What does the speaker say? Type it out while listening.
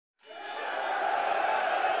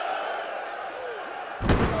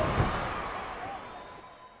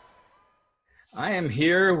I am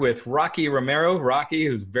here with Rocky Romero. Rocky,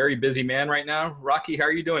 who's a very busy man right now. Rocky, how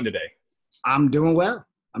are you doing today? I'm doing well.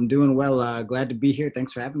 Glad to be here.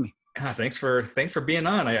 Thanks for having me. Thanks for being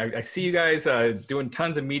on. I see you guys doing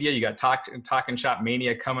tons of media. You got Talking Shop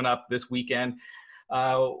Mania coming up this weekend.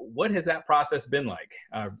 What has that process been like?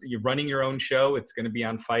 You're running your own show. It's going to be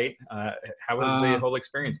on Fight. How has the whole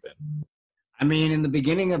experience been? In the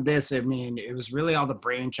beginning of this, it was really all the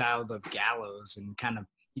brainchild of Gallows, and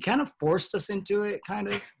he kind of forced us into it. Kind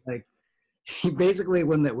of like he basically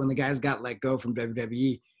when the guys got let go from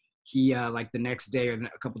WWE, he like the next day or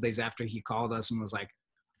a couple days after, he called us and was like,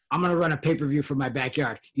 "I'm gonna run a pay-per-view from my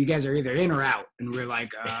backyard. You guys are either in or out." And we're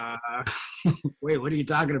like, "Wait, what are you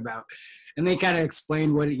talking about?" And they kind of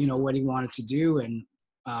explained what he wanted to do, and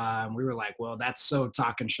we were like, "Well, that's so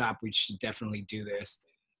Talking Shop. We should definitely do this."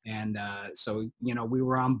 And so we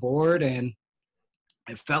were on board, and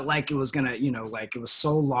it felt like it was gonna, like it was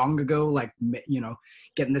so long ago, like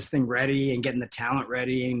getting this thing ready and getting the talent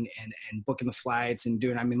ready and booking the flights and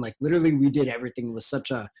doing. Like literally, we did everything. It was such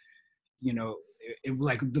a,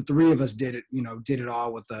 like the three of us did it, did it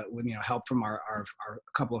all with help from our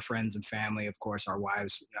couple of friends and family. Of course, our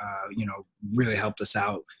wives, really helped us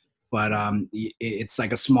out. But it's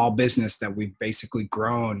like a small business that we've basically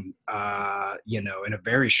grown, in a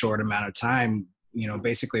very short amount of time,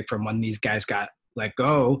 basically from when these guys got let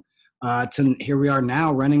go to here we are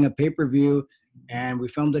now running a pay-per-view, and we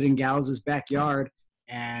filmed it in Gallows' backyard.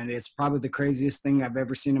 And it's probably the craziest thing I've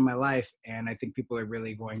ever seen in my life. And I think people are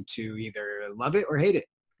really going to either love it or hate it.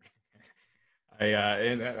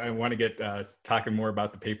 I want to get talking more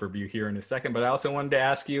about the pay-per-view here in a second, but I also wanted to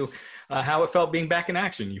ask you how it felt being back in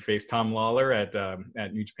action. You faced Tom Lawler at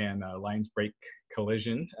New Japan Lions Break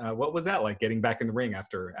Collision. What was that like, getting back in the ring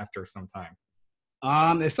after some time?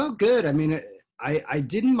 It felt good. I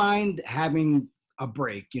didn't mind having a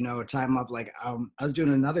break, a time of like, I was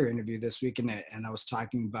doing another interview this week, and I was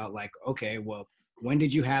talking about like, okay, well, when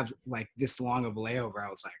did you have like this long of a layover? I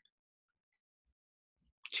was like,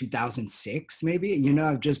 2006 maybe.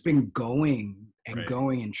 I've just been going and Right.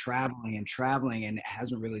 going and traveling, and it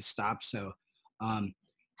hasn't really stopped. So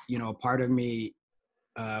part of me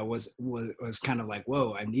was kind of like,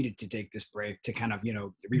 whoa, I needed to take this break to kind of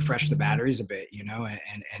refresh the batteries a bit,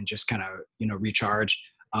 and just kind of recharge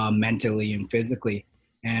mentally and physically.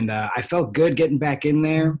 And I felt good getting back in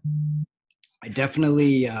there. I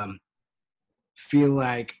definitely feel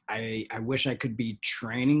like I wish I could be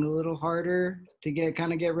training a little harder to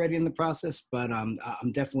get ready in the process, but I'm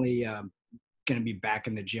definitely going to be back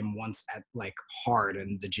in the gym hard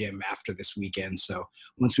in the gym after this weekend. So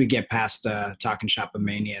once we get past Talking Shop of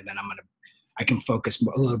Mania, then I can focus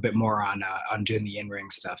a little bit more on doing the in-ring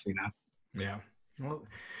stuff, Yeah. Well,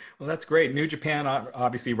 that's great. New Japan,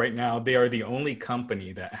 obviously right now, they are the only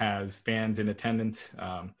company that has fans in attendance.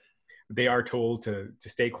 They are told to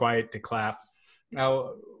stay quiet, to clap.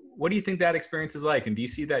 Now, what do you think that experience is like? And do you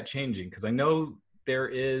see that changing? Because I know there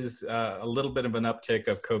is a little bit of an uptick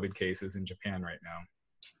of COVID cases in Japan right now.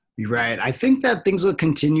 You're right. I think that things will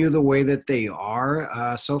continue the way that they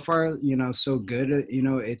are. So far, so good.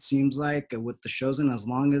 It seems like with the shows, and as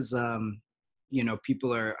long as,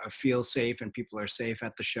 people feel safe and people are safe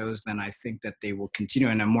at the shows, then I think that they will continue.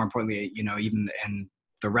 And more importantly, even and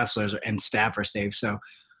the wrestlers and staff are safe. So,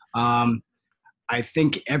 I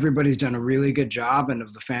think everybody's done a really good job, and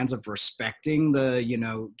of the fans of respecting the,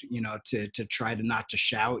 to try to not to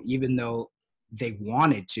shout, even though they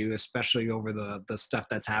wanted to, especially over the stuff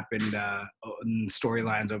that's happened in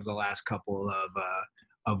storylines over the last couple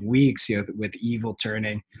of weeks, with Evil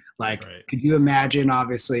turning. Like, right. Could you imagine,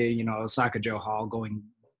 obviously, Osaka Joe Hall going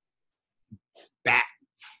bat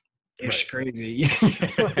ish crazy.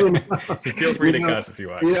 Feel free to cuss if you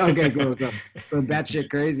want. Okay, go. So batshit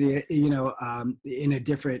crazy, in a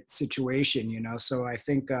different situation, So I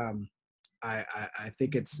think I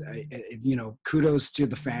think it's kudos to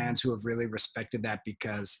the fans who have really respected that,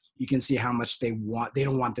 because you can see how much they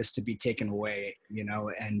don't want this to be taken away,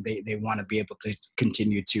 and they want to be able to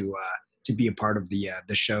continue to be a part of the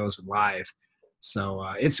shows live. So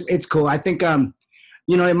it's cool. I think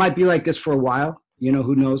it might be like this for a while.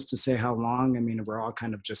 Who knows to say how long. We're all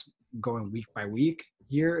kind of just going week by week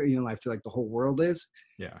here. I feel like the whole world is.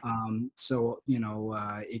 Yeah. So,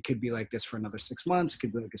 it could be like this for another 6 months. It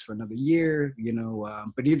could be like this for another year,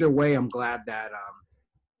 but either way, I'm glad that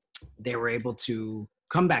they were able to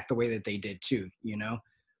come back the way that they did too,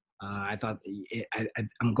 I thought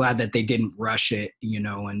I'm glad that they didn't rush it,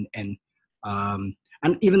 and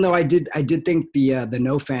even though I did think the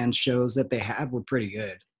no fans shows that they had were pretty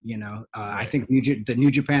good. I think the New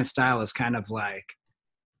Japan style is kind of like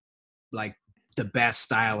the best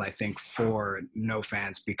style, I think, for no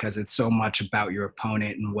fans, because it's so much about your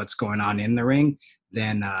opponent and what's going on in the ring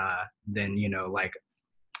than like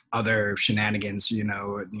other shenanigans,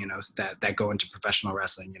 that go into professional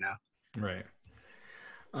wrestling, Right.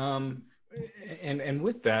 Um, and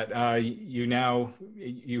with that, you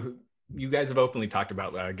guys have openly talked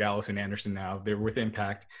about Gallows and Anderson now. They're with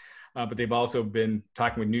Impact, but they've also been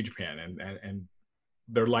talking with New Japan, and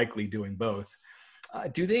they're likely doing both.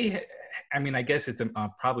 Do they? I mean, I guess it's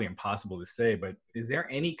probably impossible to say, but is there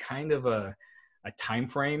any kind of a time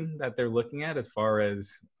frame that they're looking at as far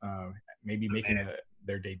as maybe making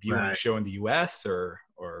their debut on a show in the U.S. or?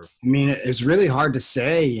 I mean, it's really hard to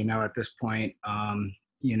say, at this point.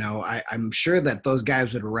 I'm sure that those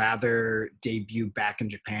guys would rather debut back in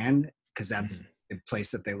Japan, because that's the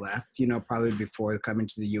place that they left, probably before coming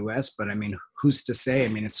to the U.S. But I mean, who's to say? I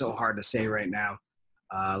mean, it's so hard to say right now.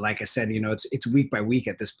 Like I said, it's week by week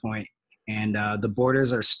at this point, and the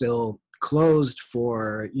borders are still closed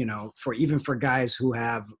for for guys who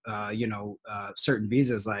have certain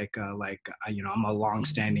visas, like I'm a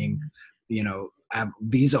long-standing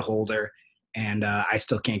visa holder, and I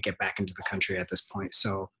still can't get back into the country at this point.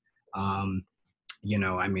 So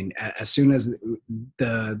I mean, as soon as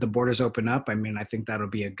the borders open up, I mean, I think that'll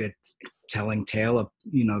be a good telling tale of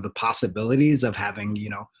the possibilities of having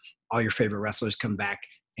all your favorite wrestlers come back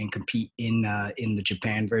and compete in the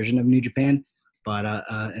Japan version of New Japan. But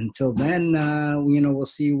until then, we'll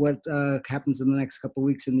see what happens in the next couple of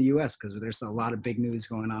weeks in the U.S., because there's a lot of big news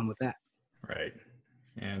going on with that. Right.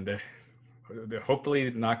 And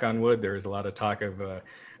hopefully, knock on wood, there is a lot of talk of a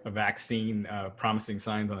vaccine, promising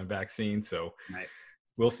signs on a vaccine. So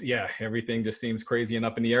we'll see. Yeah, everything just seems crazy and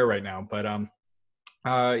up in the air right now. But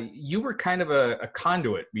you were kind of a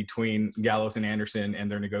conduit between Gallows and Anderson and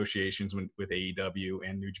their negotiations with AEW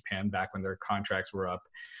and New Japan back when their contracts were up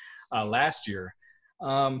last year.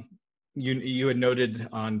 You had noted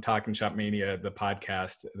on Talking Shop Mania, the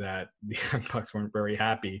podcast, that the Young Bucks weren't very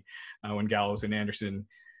happy when Gallows and Anderson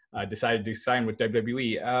decided to sign with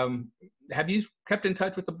WWE. Have you kept in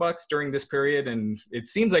touch with the Bucks during this period? And it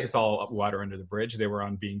seems like it's all water under the bridge. They were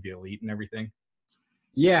on Being the Elite and everything.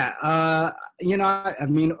 Yeah. I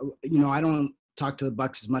mean, I don't talk to the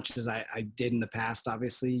Bucks as much as I did in the past,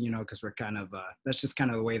 obviously, because we're kind of, that's just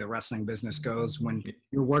kind of the way the wrestling business goes. When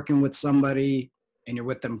you're working with somebody and you're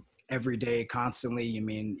with them every day, constantly, I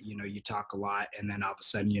mean, you talk a lot, and then all of a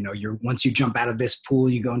sudden, once you jump out of this pool,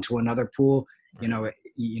 you go into another pool,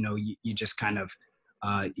 you just kind of,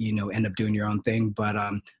 end up doing your own thing. But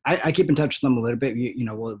I keep in touch with them a little bit.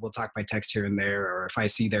 We'll talk by text here and there, or if I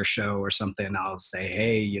see their show or something, I'll say,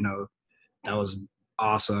 hey, that was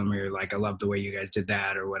awesome, or like, I love the way you guys did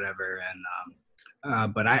that, or whatever.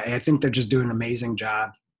 And but I think they're just doing an amazing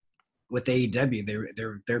job with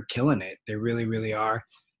AEW. They're killing it. They really, really are.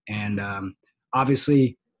 And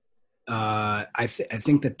obviously, I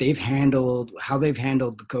think that they've handled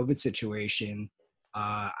the COVID situation.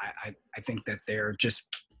 I think that they're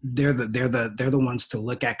the ones to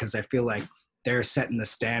look at, because I feel like they're setting the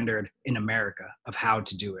standard in America of how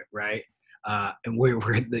to do it, right? And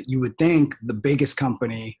you would think the biggest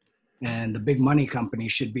company and the big money company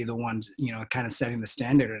should be the ones, kind of setting the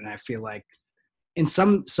standard. And I feel like in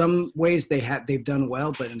some ways they've done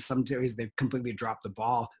well, but in some ways they've completely dropped the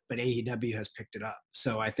ball. But AEW has picked it up,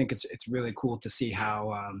 so I think it's really cool to see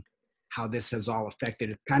how this has all affected.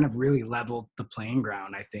 It's kind of really leveled the playing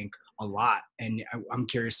ground, I think, a lot. And I'm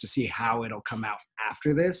curious to see how it'll come out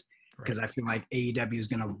after this, because I feel like AEW is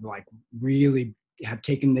going to like really have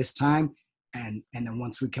taken this time, and then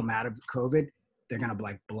once we come out of COVID, they're going to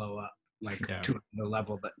like blow up to the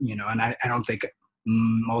level that, and I don't think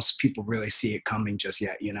most people really see it coming just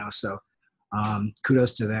yet, so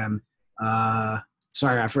kudos to them.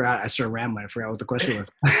 Sorry, I forgot. I started rambling. I forgot what the question was.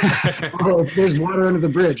 Oh, there's water under the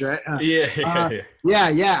bridge, right? Yeah.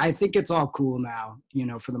 I think it's all cool now,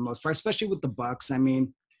 for the most part, especially with the Bucks. I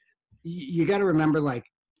mean, you got to remember, like,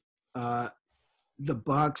 the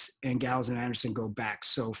Bucks and Gallows and Anderson go back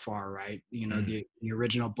so far, right? The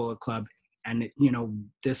original Bullet Club, and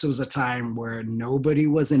this was a time where nobody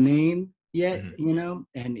was a name yet, and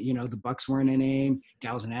the Bucks weren't a name.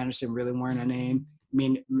 Gallows and Anderson really weren't a name. I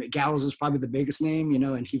mean, Gallows was probably the biggest name,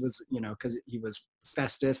 and he was, because he was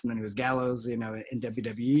Festus, and then he was Gallows, in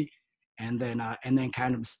WWE, and then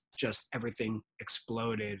kind of just everything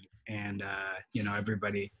exploded, and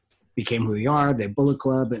everybody became who they are. They Bullet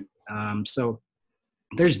Club, and so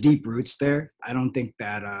there's deep roots there. I don't think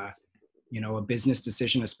that a business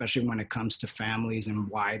decision, especially when it comes to families and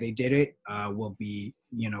why they did it, will be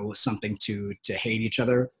something to hate each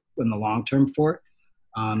other in the long term for.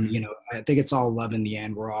 Mhm. I think it's all love in the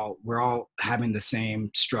end. We're all having the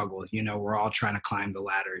same struggle. We're all trying to climb the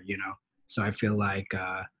ladder. So I feel like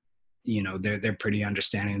they're pretty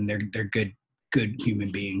understanding. They're good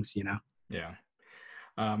human beings. Yeah.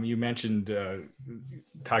 You mentioned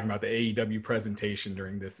talking about the AEW presentation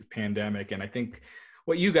during this pandemic, and I think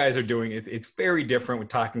what you guys are doing is it's very different with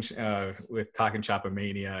Talking Shop of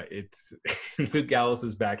Mania. It's Luke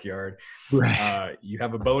Gallows' backyard. Right. You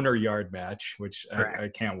have a boner yard match, which Right. I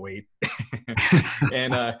can't wait.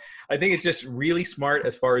 And I think it's just really smart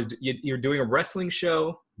as far as you're doing a wrestling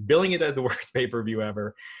show, billing it as the worst pay-per-view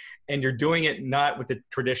ever, and you're doing it not with the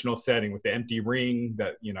traditional setting with the empty ring with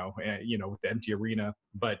the empty arena,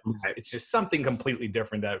 but Right. it's just something completely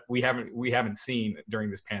different that we haven't seen during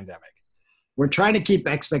this pandemic. We're trying to keep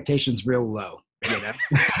expectations real low.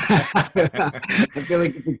 I feel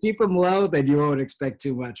like if you keep them low, then you won't expect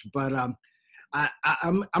too much. But I'm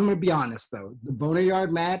gonna be honest though. The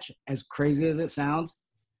Boneyard match, as crazy as it sounds,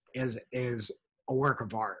 is a work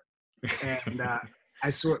of art. And I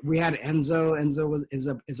swear we had Enzo. Enzo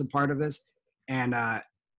is a part of this, and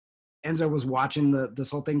Enzo was watching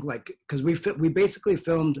this whole thing, like, because we basically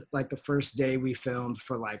filmed, like, the first day we filmed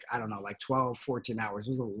for, like, I don't know, like 12, 14 hours.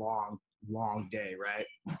 It was a long day, right?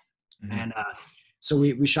 Mm-hmm. And so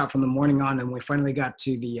we shot from the morning on, and we finally got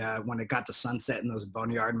to the when it got to sunset and those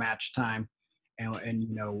boneyard match time, and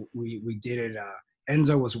we did it.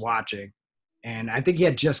 Enzo was watching, and I think he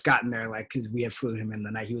had just gotten there, like, because we had flew him in the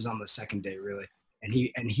night. He was on the second day, really,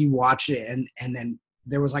 and he watched it, and then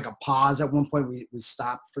there was like a pause at one point. We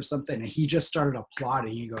stopped for something, and he just started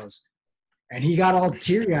applauding. He goes, and he got all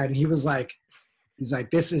teary eyed, and he's like,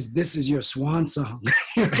 this is your swan song.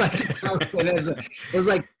 It's like, it was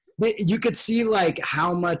like, you could see, like,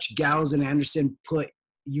 how much Gallows and Anderson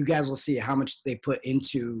you guys will see how much they put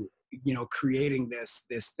into creating this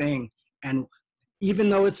thing, and even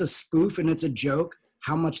though it's a spoof and it's a joke,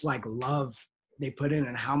 how much, like, love they put in,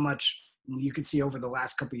 and how much you could see over the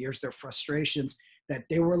last couple of years their frustrations, that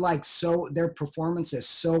they were, like, their performance is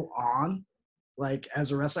so on, like,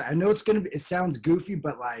 as a wrestler. I know it sounds goofy,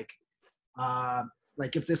 but like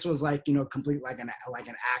if this was, like, complete, like an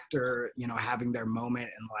actor, having their moment,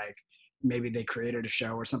 and, like, maybe they created a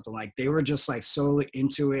show or something, like, they were just, like, so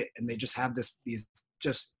into it, and they just have these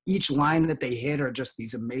just, each line that they hit are just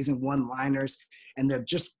these amazing one-liners, and they're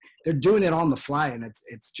doing it on the fly, and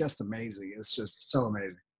it's just amazing. It's just so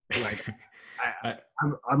amazing. Like,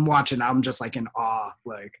 I'm watching, I'm just, like, in awe.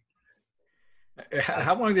 Like,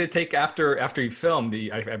 how long did it take after you filmed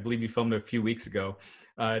I believe you filmed it a few weeks ago,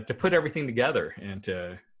 to put everything together and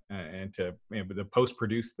to post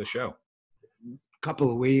produce the show? couple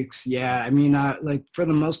of weeks. Yeah. I mean, like, for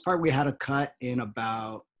the most part, we had a cut in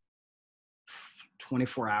about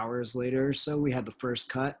 24 hours later. So we had the first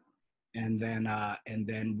cut, and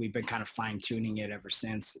then we've been kind of fine tuning it ever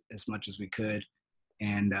since, as much as we could.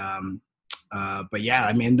 And, but yeah,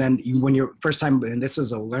 I mean, then when you're first time, and this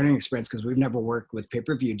is a learning experience, because we've never worked with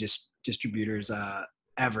pay-per-view distributors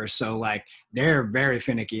ever. So, like, they're very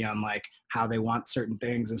finicky on, like, how they want certain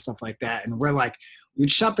things and stuff like that. And we're like, we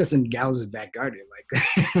shot this in Gallows' backyard.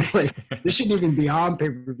 Like, like, this shouldn't even be on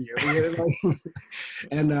pay-per-view.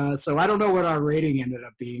 And so I don't know what our rating ended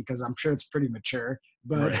up being, because I'm sure it's pretty mature,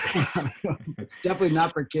 but Right. it's definitely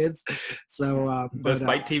not for kids. So Does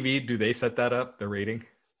Fight TV, do they set that up, the rating?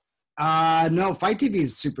 no, Fight TV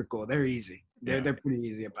is super cool. They're easy. They're Yeah. they're pretty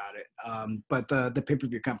easy about it. But the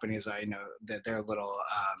pay-per-view companies, I know that they're a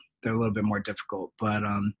little bit more difficult. But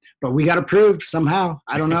we got approved somehow.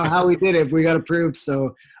 I don't know how we did it. We got approved.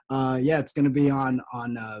 So yeah, it's gonna be on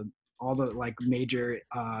all the, like, major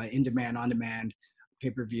on demand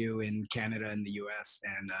pay-per-view in Canada and the US,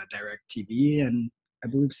 and direct TV, and I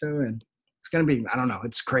believe so. And it's gonna be, I don't know,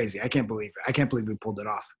 it's crazy. I can't believe it. I can't believe we pulled it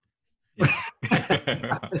off.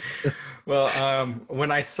 Yeah. Well,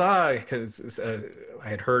 when I saw, because I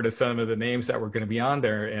had heard of some of the names that were going to be on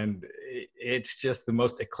there, and it's just the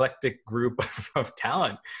most eclectic group of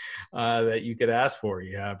talent that you could ask for.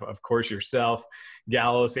 You have, of course, yourself,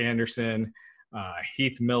 Gallows, Anderson,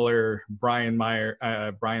 Heath Miller, Brian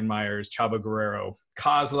Myers, Chavo Guerrero,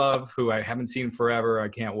 Kozlov, who I haven't seen forever. I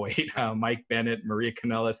can't wait. Mike Bennett, Maria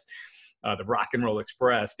Kanellis, the Rock and Roll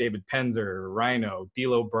Express, David Penzer, Rhino,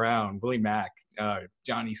 D'Lo Brown, Willie Mack,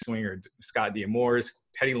 Johnny Swinger, Scott D'Amores,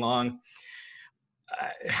 Teddy Long.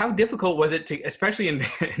 How difficult was it to, especially in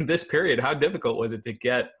this period, how difficult was it to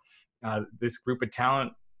get this group of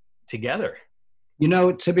talent together?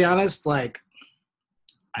 To be honest, like,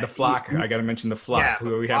 The Flock, I got to mention the Flock, yeah,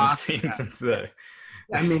 who we haven't seen since the.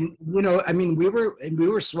 I mean, we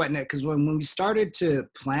were sweating it, because when we started to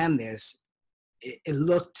plan this, it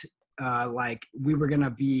looked like we were going to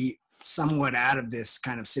be somewhat out of this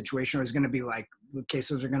kind of situation. It was going to be like the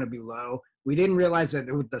cases are going to be low. We didn't realize that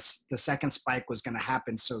the second spike was going to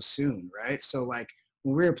happen so soon, right? So like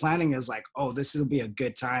when we were planning, is like, oh, this will be a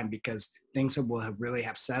good time because things will have really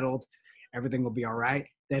have settled. Everything will be all right.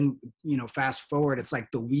 Then, you know, fast forward, it's like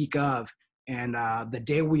the week of, and the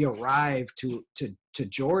day we arrive to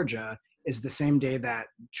Georgia is the same day that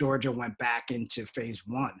Georgia went back into phase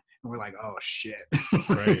 1. And we're like, oh shit.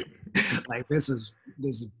 Right. Like this is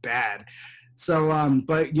bad. So,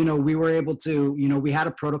 but you know, we were able to, you know, we had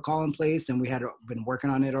a protocol in place and we had been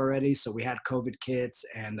working on it already. So we had COVID kits,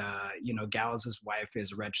 and, you know, Gallows' wife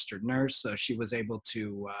is a registered nurse. So she was able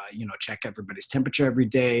to, you know, check everybody's temperature every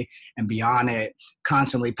day and be on it,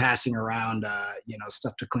 constantly passing around, you know,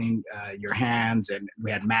 stuff to clean your hands. And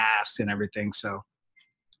we had masks and everything. So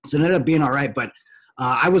it ended up being all right. But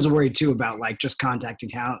I was worried too about like just contacting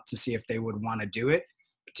talent to see if they would want to do it.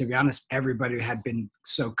 To be honest, everybody had been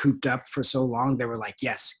so cooped up for so long. They were like,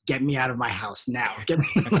 yes, get me out of my house now. Get me.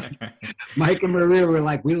 Mike and Maria were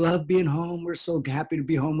like, we love being home. We're so happy to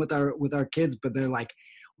be home with our kids. But they're like,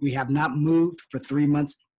 we have not moved for 3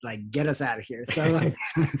 months. Like, get us out of here. So like,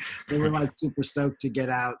 they were like super stoked to get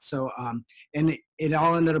out. So, and it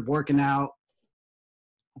all ended up working out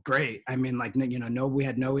great. I mean, like, you know, we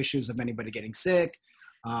had no issues of anybody getting sick.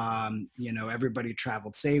 You know, everybody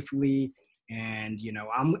traveled safely. And, you know,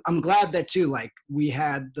 I'm glad that too, like we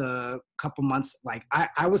had the couple months, like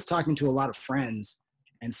I was talking to a lot of friends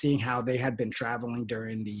and seeing how they had been traveling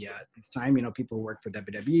during this time, you know, people who work for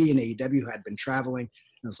WWE and AEW had been traveling.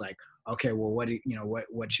 And I was like, okay, well,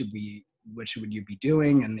 what should you be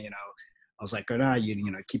doing? And, you know, I was like, oh, no,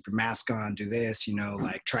 you know, keep your mask on, do this, you know,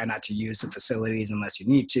 like try not to use the facilities unless you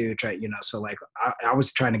need to try, you know, so like I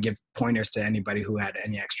was trying to give pointers to anybody who had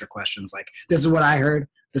any extra questions. Like, this is what I heard.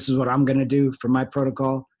 This is what I'm going to do for my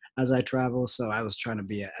protocol as I travel. So I was trying to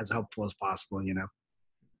be as helpful as possible, you know?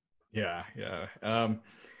 Yeah.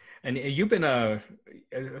 And you've been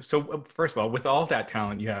so first of all, with all that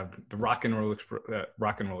talent, you have the Rock and Roll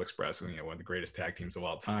Express, you know, one of the greatest tag teams of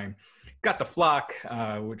all time. Got the Flock,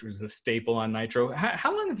 which was a staple on Nitro.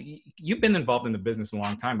 How long have you've been involved in the business a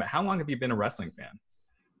long time, but how long have you been a wrestling fan?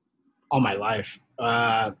 All my life.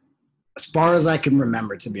 As far as I can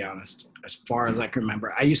remember, to be honest, as far as I can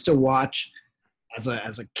remember, I used to watch as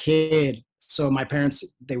a kid. So my parents,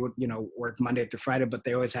 they would, you know, work Monday through Friday, but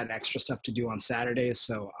they always had extra stuff to do on Saturdays.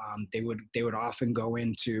 So they would often go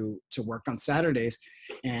in to work on Saturdays,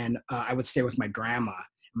 and I would stay with my grandma.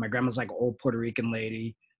 My grandma's like an old Puerto Rican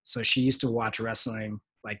lady, so she used to watch wrestling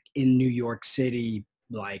like in New York City,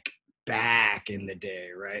 like back in the day,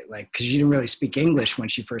 right? Like, because she didn't really speak English when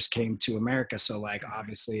she first came to America. So like,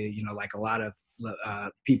 obviously, you know, like a lot of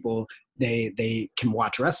people, they can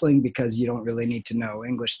watch wrestling because you don't really need to know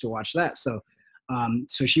English to watch that. So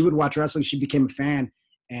so she would watch wrestling. She became a fan,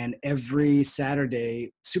 and every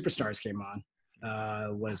Saturday Superstars came on.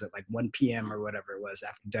 What is it, like 1 p.m. or whatever it was,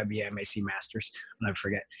 after WMAC Masters, I'll never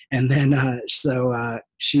forget. And then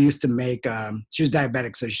she used to make she was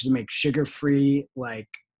diabetic, so she used to make sugar-free like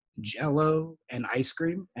Jello and ice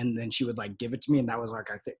cream, and then she would like give it to me, and that was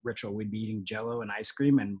like, I think, ritual. We'd be eating Jello and ice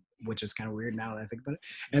cream, and which is kind of weird now that I think about it.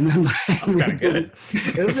 And then That's kind of good.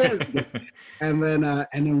 and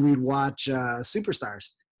then we'd watch Superstars,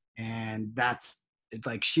 and that's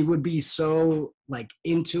like, she would be so like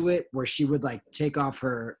into it where she would like take off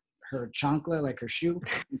her chancla, like her shoe,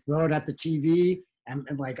 throw it at the TV and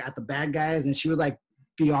like at the bad guys, and she would like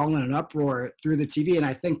be all in an uproar through the TV. And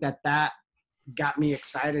I think that got me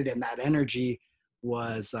excited, and that energy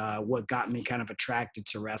was what got me kind of attracted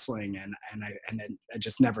to wrestling, and then I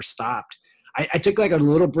just never stopped. I took like a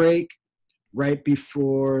little break right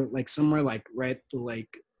before, like somewhere like right like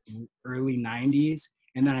early 90s,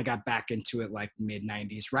 and then I got back into it like mid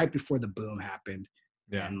 90s, right before the boom happened.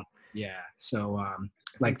 Yeah. And yeah, so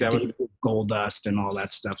like the Gold Dust and all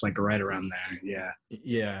that stuff, like right around there.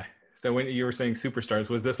 Yeah. So when you were saying Superstars,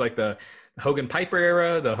 was this like the Hogan Piper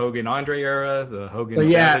era, the Hogan Andre era, the Hogan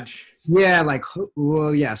Savage? Yeah, like,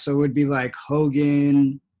 well, yeah. So it would be like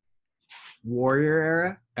Hogan Warrior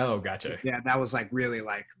era. Oh, gotcha. Yeah, that was like really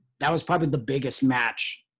like, that was probably the biggest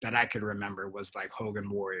match that I could remember, was like Hogan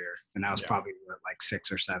Warrior, and that was probably like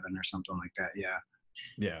 6 or 7 or something like that.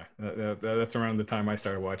 Yeah, that's around the time I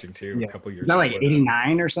started watching too. A couple years. Is that like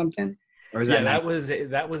 89 or something? Or is that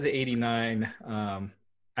was 89.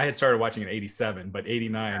 I had started watching in 87, but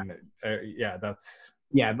 89, that's...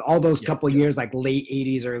 Yeah, all those couple years, like late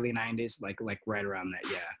 80s, early 90s, like right around that,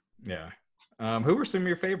 Yeah. Who were some of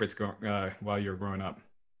your favorites while you were growing up?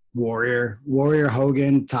 Warrior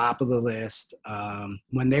Hogan, top of the list.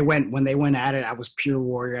 When they went at it, I was pure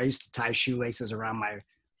Warrior. I used to tie shoelaces around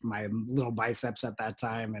my little biceps at that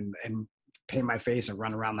time and paint my face and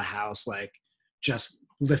run around the house like just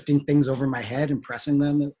lifting things over my head and pressing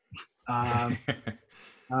them. Um,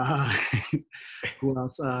 uh, who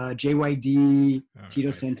else? JYD, Oh, Tito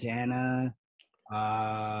nice. Santana,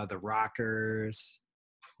 the Rockers.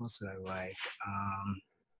 What else did I like?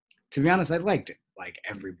 To be honest, I liked it, like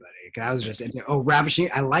everybody. I was just into, Ravishing.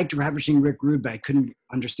 I liked Ravishing Rick Rude, but I couldn't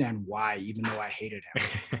understand why, even though I hated him.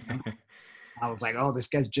 You know? I was like, oh, this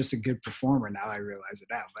guy's just a good performer. Now I realize it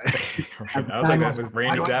now. But I was like that with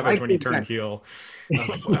Randy Savage when he turned heel. I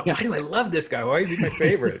was like, why do I love this guy? Why is he my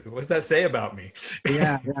favorite? What does that say about me?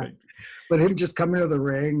 Yeah. Like, but him just coming to the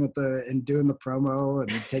ring and doing the promo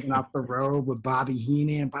and taking off the robe with Bobby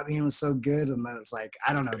Heenan. Bobby Heenan was so good. And then it's like,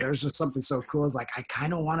 I don't know. There's just something so cool. It's like, I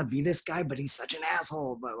kind of want to be this guy, but he's such an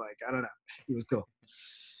asshole. But like, I don't know. He was cool.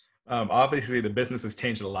 Obviously, the business has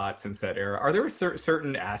changed a lot since that era. Are there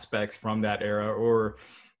certain aspects from that era or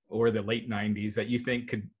the late '90s that you think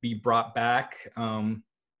could be brought back,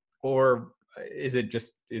 or is it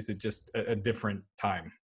just a different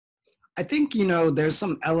time? I think, there's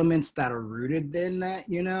some elements that are rooted in that,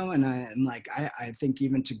 and I think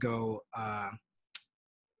even to go, I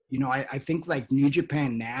think like New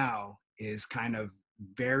Japan now is kind of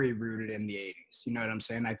very rooted in the 80s. You know what I'm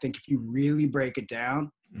saying? I think if you really break it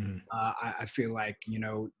down, I feel like,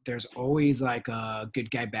 there's always like a good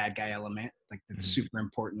guy, bad guy element, like that's super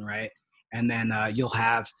important, right? And then you'll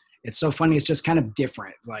have, it's so funny, it's just kind of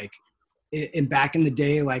different. Like in back in the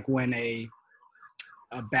day, like when a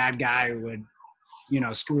bad guy would,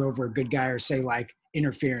 screw over a good guy or say like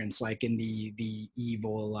interference, like in the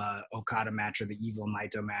evil Okada match or the evil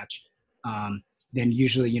Naito match. Then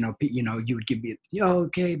usually, you would give me,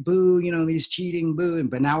 okay, boo, he's cheating, boo.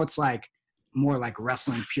 But now it's like more like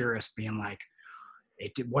wrestling purists being like,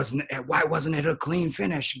 why wasn't it a clean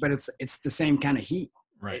finish? But it's the same kind of heat.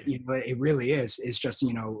 Right. It really is. It's just,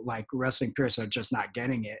 like wrestling purists are just not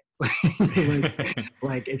getting it.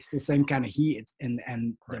 like it's the same kind of heat.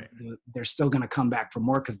 Right. They're still going to come back for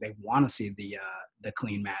more because they want to see the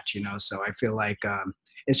clean match, So I feel like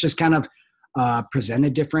it's just kind of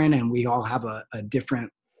presented different, and we all have a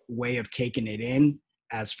different way of taking it in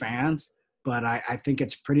as fans. But I think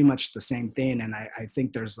it's pretty much the same thing. And I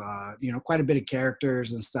think there's, quite a bit of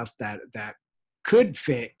characters and stuff that could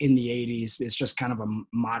fit in the 80s. It's just kind of a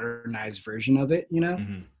modernized version of it,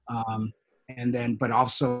 and then, but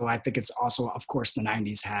also I think it's also, of course, the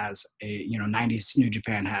 90s has 90s New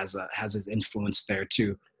Japan has its influence there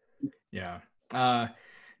too. Yeah.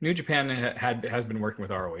 New Japan has been working with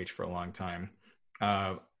ROH for a long time.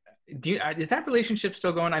 Is that relationship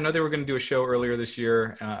still going? I know they were going to do a show earlier this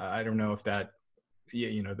year. I don't know if that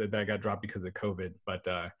got dropped because of COVID, but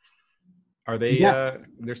are they,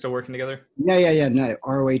 they're still working together? Yeah. No,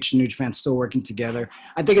 ROH and New Japan still working together.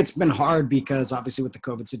 I think it's been hard because obviously with the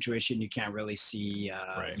COVID situation, you can't really see,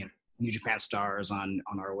 New Japan stars on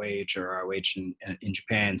ROH or ROH in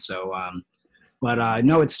Japan. So, but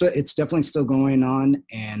no, it's definitely still going on.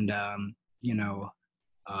 And,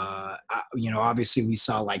 obviously we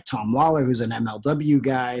saw like Tom Lawler, who's an MLW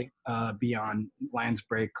guy, be on Lions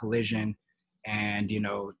Break Collision. And,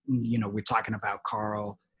 we're talking about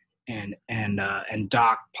Carl and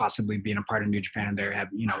Doc possibly being a part of New Japan, and they have,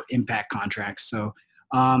 Impact contracts. So,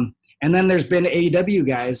 and then there's been AEW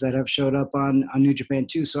guys that have showed up on New Japan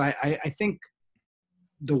too. So I think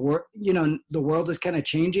the world is kind of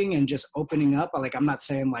changing and just opening up. Like, I'm not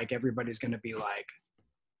saying like everybody's going to be like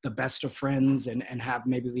the best of friends and have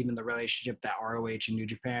maybe even the relationship that ROH and New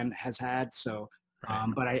Japan has had. So,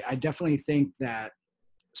 but I definitely think that,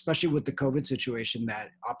 especially with the COVID situation, that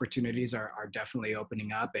opportunities are definitely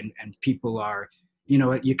opening up, and people are,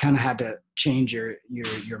 you kind of had to change your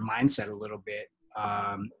mindset a little bit,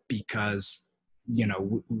 because,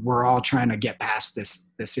 we're all trying to get past this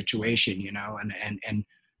situation, and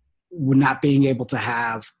not being able to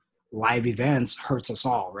have live events hurts us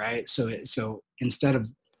all. Right. So instead of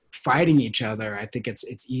fighting each other, I think it's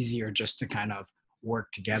easier just to kind of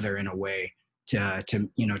work together in a way to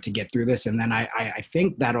get through this. And then I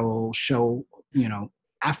think that'll show,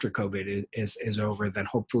 after COVID is over, then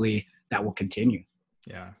hopefully that will continue.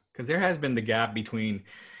 Yeah. Because there has been the gap between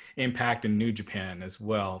Impact and New Japan as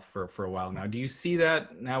well for a while now. Do you see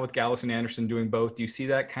that now with Gallows and Anderson doing both? Do you see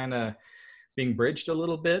that kind of being bridged a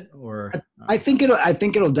little bit, or? I think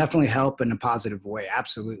it'll definitely help in a positive way.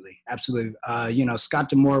 Absolutely. Scott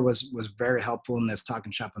D'Amore was very helpful in this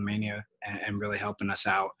Talking Shop of Mania and really helping us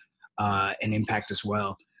out, and Impact as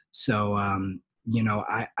well. So,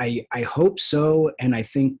 I hope so. And I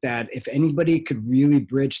think that if anybody could really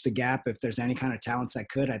bridge the gap, if there's any kind of talents that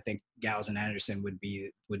could, I think Gallows and Anderson would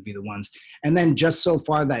be the ones. And then just so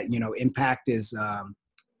far that, Impact is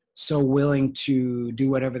so willing to do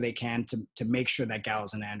whatever they can to make sure that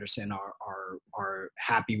Gallows and Anderson are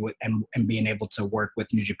happy with and being able to work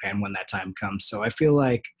with New Japan when that time comes. So I feel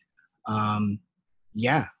like, I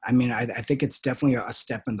think it's definitely a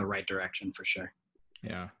step in the right direction for sure.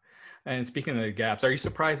 Yeah. And speaking of the gaps, are you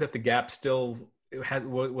surprised that the gap still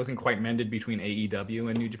wasn't quite mended between AEW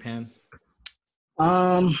and New Japan?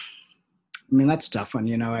 That's a tough one,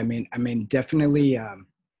 definitely.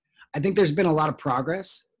 I think there's been a lot of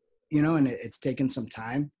progress, and it's taken some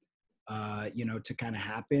time, to kind of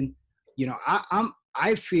happen.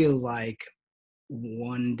 I feel like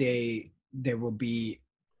one day there will be,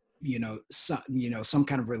 some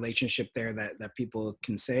kind of relationship there that people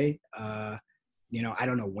can say, I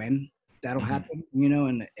don't know when that'll happen,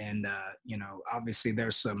 and obviously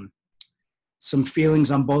there's some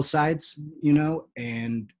feelings on both sides,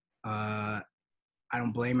 and I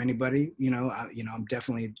don't blame anybody, I'm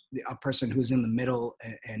definitely a person who's in the middle,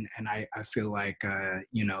 and I feel like,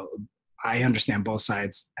 I understand both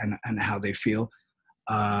sides and how they feel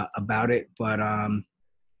about it, but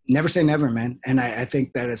never say never, man. And I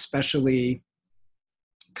think that especially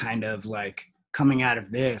kind of like coming out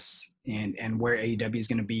of this and where AEW is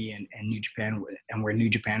going to be and New Japan and where New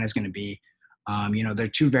Japan is going to be, they're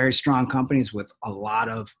two very strong companies with a lot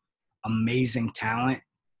of amazing talent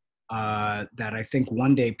that I think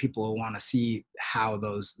one day people will want to see how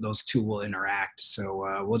those two will interact.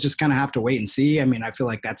 So we'll just kind of have to wait and see. I feel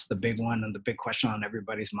like that's the big one and the big question on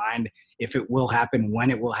everybody's mind. If it will happen, when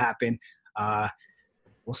it will happen,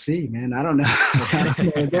 we'll see, man. I don't know.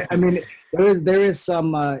 There is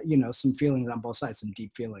some, some feelings on both sides, some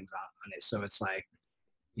deep feelings on it. So it's like,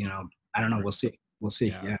 I don't know. We'll see.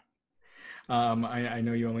 Yeah. I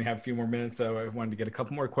know you only have a few more minutes, so I wanted to get a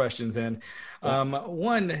couple more questions in.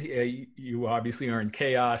 One, you obviously are in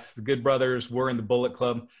Chaos. The Good Brothers were in the Bullet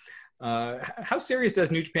Club. How serious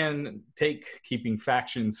does New Japan take keeping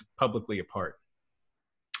factions publicly apart?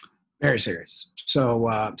 Very serious.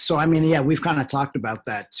 So we've kind of talked about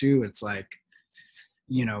that too. It's like,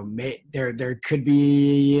 there could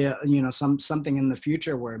be, something in the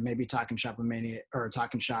future where maybe Talking Shop and Mania or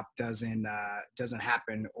Talking Shop doesn't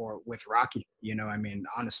happen, or with Rocky,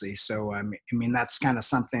 honestly. So, that's kind of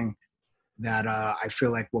something that I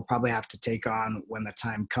feel like we'll probably have to take on when the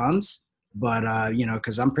time comes. But,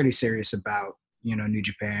 cause I'm pretty serious about, New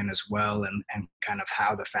Japan as well, and kind of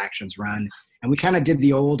how the factions run. And we kind of did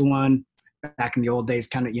the old one back in the old days,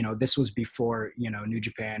 kind of, this was before, New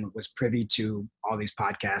Japan was privy to all these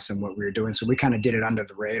podcasts and what we were doing. So we kind of did it under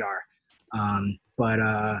the radar. But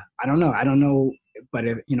I don't know. But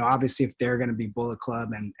if, obviously if they're going to be Bullet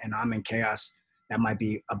Club and I'm in Chaos, that might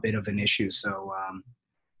be a bit of an issue. So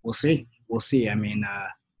we'll see.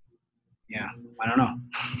 Yeah, I don't know.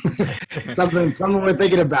 something we're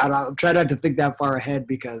thinking about. I'll try not to think that far ahead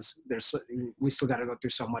because we still got to go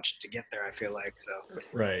through so much to get there, I feel like. So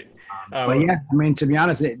right. But yeah, to be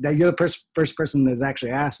honest, that you're the first person that's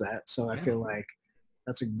actually asked that. So I feel like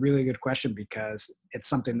that's a really good question because it's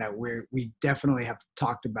something that we definitely have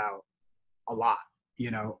talked about a lot,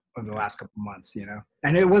 over the last couple of months,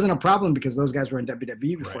 and it wasn't a problem because those guys were in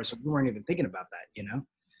WWE before, right. So we weren't even thinking about that,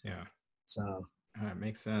 Yeah. So.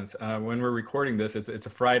 Makes sense. When we're recording this, it's a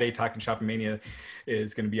Friday. Talking Shop Mania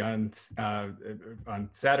is going to be on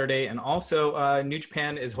Saturday, and also New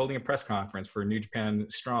Japan is holding a press conference for New Japan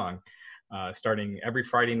Strong, starting every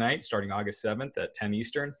Friday night, starting August 7th at 10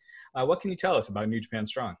 Eastern. What can you tell us about New Japan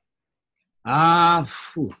Strong? I'm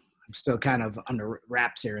still kind of under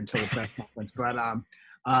wraps here until the press conference, but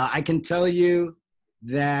I can tell you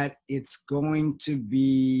that it's going to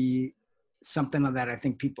be something that I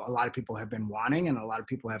think a lot of people have been wanting, and a lot of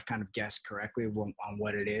people have kind of guessed correctly on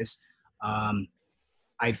what it is.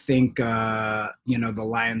 I think, the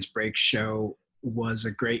Lions Break show was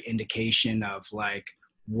a great indication of like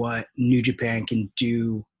what New Japan can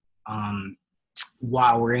do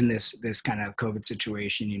while we're in this kind of COVID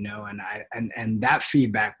situation, and that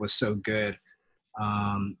feedback was so good.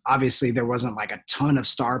 Obviously there wasn't like a ton of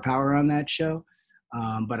star power on that show,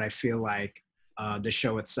 but I feel like the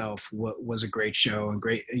show itself was a great show and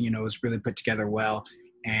great, it was really put together well.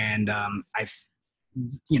 And a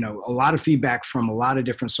lot of feedback from a lot of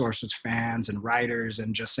different sources, fans and writers,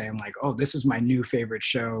 and just saying like, oh, this is my new favorite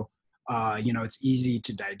show. It's easy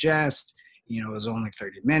to digest, it was only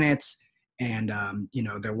 30 minutes. And,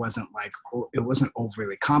 there wasn't like, it wasn't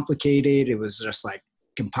overly complicated. It was just like,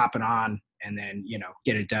 can pop it on and then,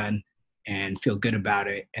 get it done. and feel good about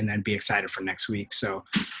it, and then be excited for next week. So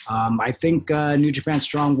I think New Japan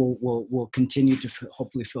Strong will continue to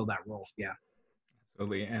hopefully fill that role. Yeah.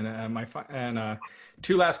 Absolutely. And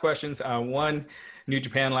two last questions. One, New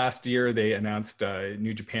Japan last year, they announced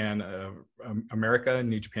New Japan America,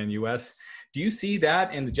 New Japan US. Do you see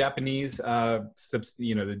that in the Japanese,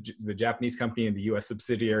 the Japanese company and the US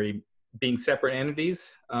subsidiary being separate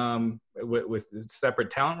entities with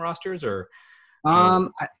separate talent rosters, or?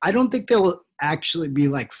 I don't think they'll actually be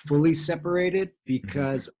like fully separated,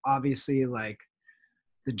 because obviously like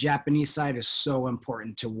the Japanese side is so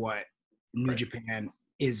important to what New Japan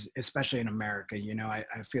is, especially in America. I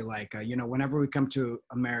feel like, whenever we come to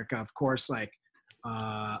America, of course, like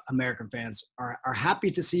American fans are happy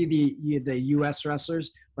to see the US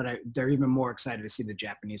wrestlers, but they're even more excited to see the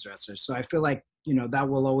Japanese wrestlers. So I feel like, that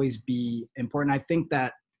will always be important. I think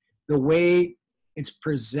that the way it's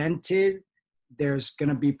presented, there's going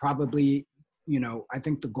to be probably, I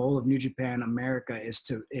think the goal of New Japan America is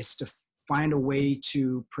to find a way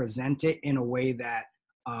to present it in a way that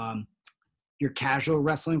your casual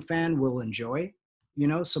wrestling fan will enjoy,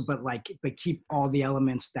 but keep all the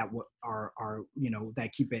elements that are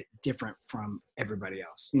that keep it different from everybody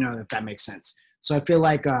else, if that makes sense. So I feel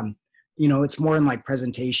like, it's more in like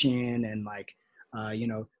presentation and like,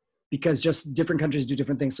 because just different countries do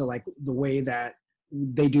different things. So like the way that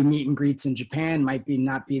they do meet and greets in Japan might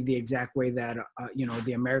not be the exact way that,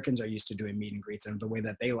 the Americans are used to doing meet and greets, and the way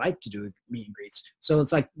that they like to do meet and greets. So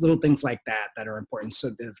it's like little things like that are important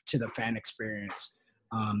to the fan experience.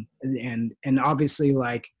 And obviously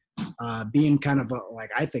like being kind of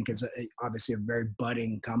I think is obviously a very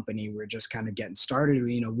budding company. We're just kind of getting started.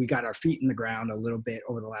 We got our feet in the ground a little bit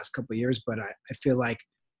over the last couple of years, but I feel like,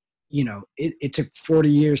 it took 40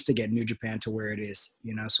 years to get New Japan to where it is,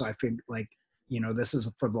 so I feel like, this is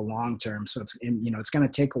for the long term. So it's going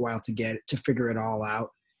to take a while to figure it all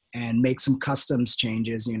out and make some customs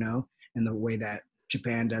changes, in the way that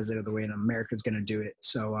Japan does it or the way America is going to do it.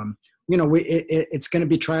 So, it's going to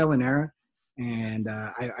be trial and error. And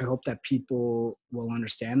I hope that people will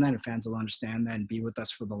understand that, and fans will understand that and be with us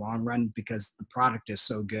for the long run, because the product is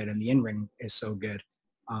so good and the in-ring is so good.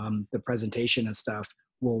 The presentation and stuff,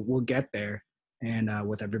 we'll get there. And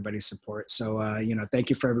with everybody's support. So, thank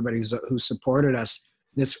you for everybody who supported us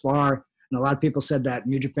this far. And a lot of people said that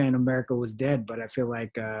New Japan America was dead, but I feel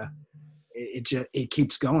like it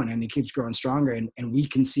keeps going, and it keeps growing stronger. And we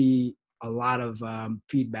can see a lot of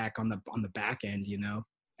feedback on the back end,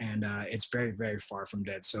 and it's very, very far from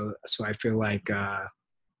dead. So I feel like,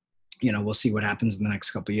 we'll see what happens in the next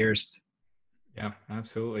couple of years. Yeah,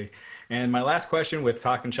 absolutely. And my last question with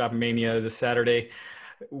Talking Shop Mania this Saturday,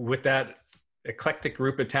 with that eclectic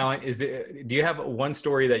group of talent, do you have one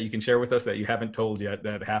story that you can share with us that you haven't told yet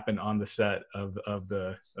that happened on the set of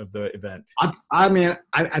the event? I mean,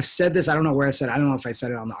 I've said this, I don't know where I said it. I don't know if I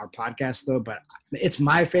said it on our podcast though, but it's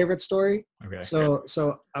my favorite story. Okay. So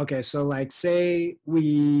like, say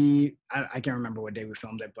I can't remember what day we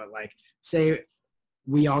filmed it, but like, say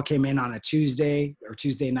we all came in on a Tuesday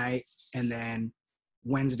night, and then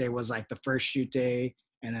Wednesday was like the first shoot day,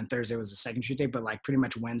 and then Thursday was the second shoot day, but like pretty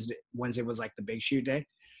much Wednesday was like the big shoot day.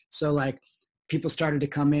 So like people started to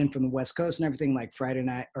come in from the West Coast and everything, like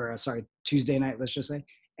Tuesday night, let's just say.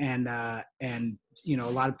 And a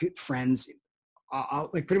lot of friends,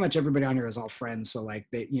 like pretty much everybody on here is all friends. So like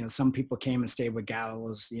they, some people came and stayed with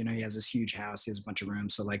Gallows, he has this huge house, he has a bunch of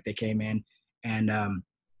rooms. So like they came in, and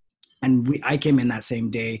I came in that same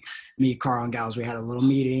day. Me, Carl, and Gallows, we had a little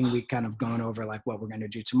meeting. We kind of gone over like what we're going to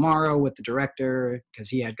do tomorrow with the director, because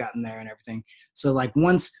he had gotten there and everything. So like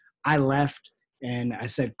once I left and I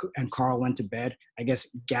said, and Carl went to bed, I guess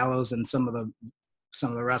Gallows and some of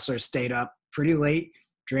the wrestlers stayed up pretty late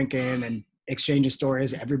drinking and exchanging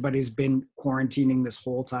stories. Everybody's been quarantining this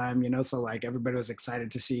whole time, so like everybody was excited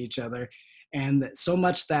to see each other. And so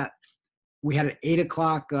much that we had an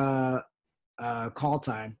 8:00 call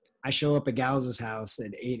time. I show up at Gallows' house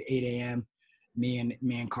at 8 a.m. Me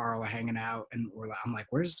and Carl are hanging out, and I'm like,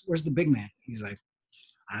 where's the big man? He's like,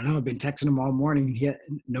 I don't know. I've been texting him all morning. He had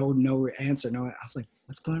no answer. No. I was like,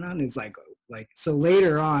 what's going on? He's like, so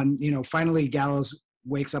later on, finally Gallows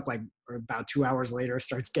wakes up like about 2 hours later,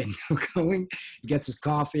 starts getting going. He gets his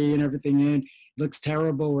coffee and everything in. Looks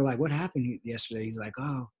terrible. We're like, what happened yesterday? He's like,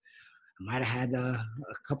 oh, I might have had a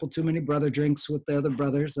couple too many brother drinks with the other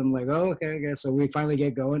brothers. I'm like, oh, okay. So we finally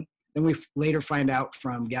get going. Then we later find out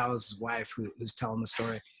from Gallows' wife, who's telling the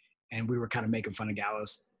story, and we were kind of making fun of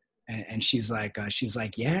Gallows. And she's like,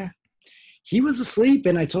 yeah, he was asleep.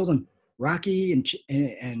 And I told him, Rocky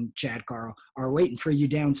and Chad Carl are waiting for you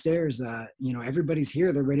downstairs. Everybody's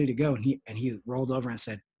here. They're ready to go. And he rolled over and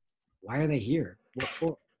said, why are they here? What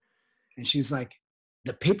for? And she's like,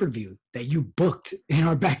 the pay-per-view that you booked in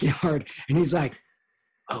our backyard. And he's like,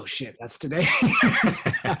 oh shit, that's today.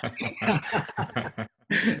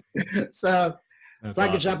 So That's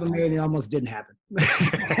Talking awesome. Shop and Mania almost didn't happen.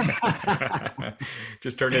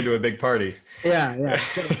 Just turned into a big party. Yeah.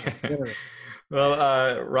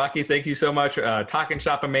 Well, Rocky, thank you so much. Talking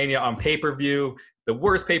Shop and Mania on pay-per-view. The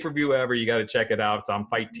worst pay-per-view ever. You got to check it out. It's on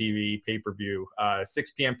Fight TV pay-per-view.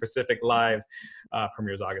 6 p.m. Pacific live.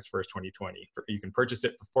 Premieres August 1st, 2020. You can purchase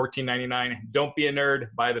it for $14.99. Don't be a nerd.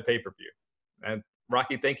 Buy the pay-per-view. And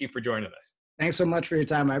Rocky, thank you for joining us. Thanks so much for your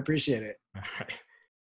time. I appreciate it. All right.